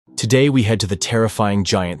Today we head to the terrifying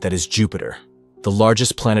giant that is Jupiter, the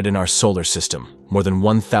largest planet in our solar system, more than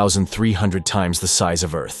 1,300 times the size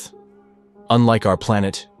of Earth. Unlike our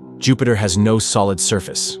planet, Jupiter has no solid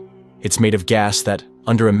surface. It's made of gas that,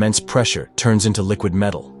 under immense pressure, turns into liquid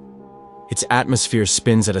metal. Its atmosphere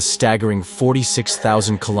spins at a staggering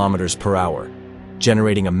 46,000 kilometers per hour,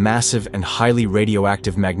 generating a massive and highly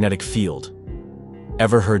radioactive magnetic field.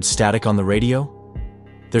 Ever heard static on the radio?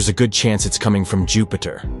 There's a good chance it's coming from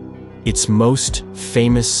Jupiter. Its most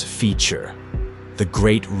famous feature, the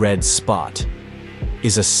Great Red Spot,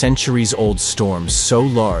 is a centuries-old storm so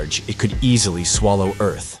large it could easily swallow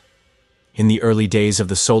Earth. In the early days of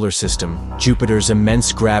the solar system, Jupiter's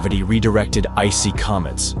immense gravity redirected icy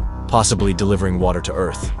comets, possibly delivering water to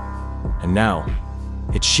Earth. And now,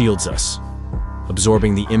 it shields us,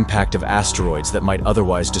 absorbing the impact of asteroids that might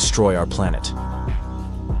otherwise destroy our planet.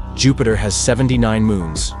 Jupiter has 79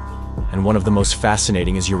 moons, and one of the most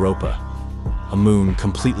fascinating is Europa, a moon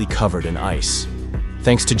completely covered in ice.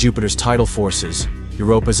 Thanks to Jupiter's tidal forces,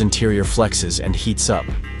 Europa's interior flexes and heats up,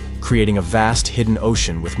 creating a vast hidden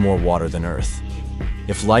ocean with more water than Earth.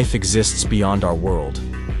 If life exists beyond our world,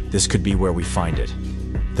 this could be where we find it.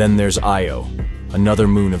 Then there's Io, another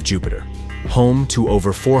moon of Jupiter, home to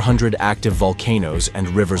over 400 active volcanoes and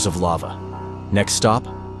rivers of lava. Next stop,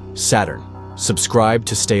 Saturn. Subscribe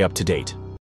to stay up to date.